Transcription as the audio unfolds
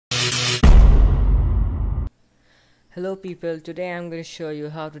Hello people, today I'm going to show you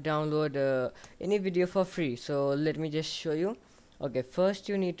how to download any video for free. So let me just show you. Okay, first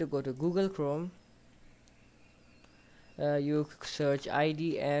you need to go to Google Chrome. You search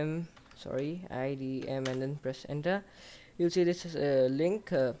IDM and then press enter. You'll see this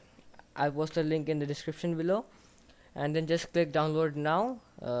link. I'll post the link in the description below, and then just click download now.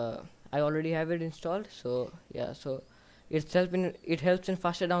 I already have it installed, so yeah, so it helps in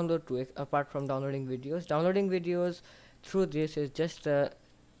faster download too, apart from downloading videos. Downloading videos through this is just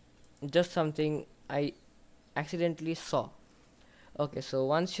something I accidentally saw. Okay, so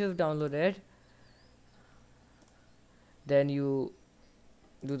once you've downloaded, then you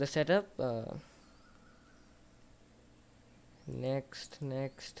do the setup. Next.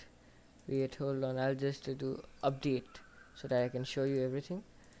 Wait, hold on. I'll just do update so that I can show you everything.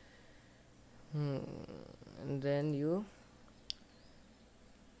 And then yep,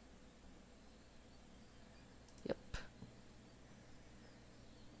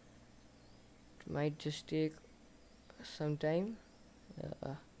 it might just take some time.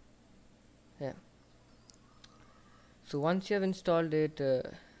 Yeah. So once you have installed it,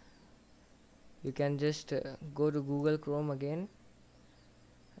 you can just go to Google Chrome again,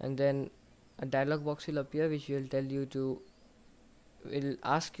 and then a dialog box will appear which will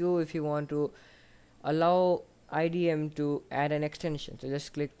ask you if you want to allow IDM to add an extension. So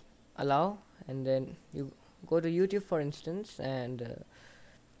just click allow, and then you go to YouTube for instance, and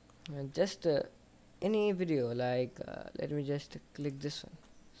just any video, like let me just click this one.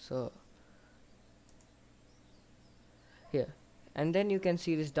 So here, and then you can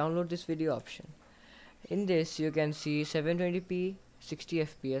see this download this video option. In this you can see 720p 60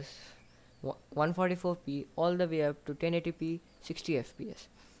 fps, 144p all the way up to 1080p 60 fps.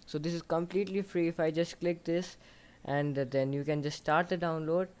 So this is completely free. If I just click this, and then you can just start the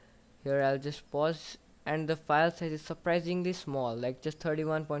download. Here I'll just pause, and the file size is surprisingly small, like just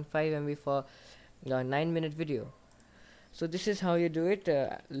 31.5 MB for a 9-minute video. So this is how you do it.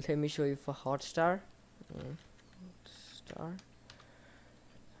 Let me show you for Hotstar. Star.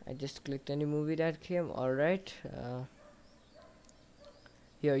 I just clicked any movie that came. Alright,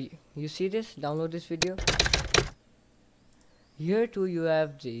 here you see this, download this video. Here too you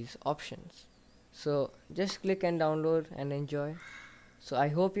have these options, so just click and download and enjoy. So I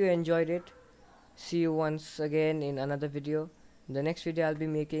hope you enjoyed it. See you once again in another video. The next video I'll be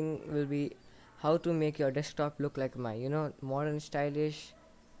making will be how to make your desktop look like mine, modern, stylish,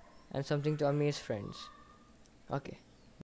 and something to amaze friends. Okay.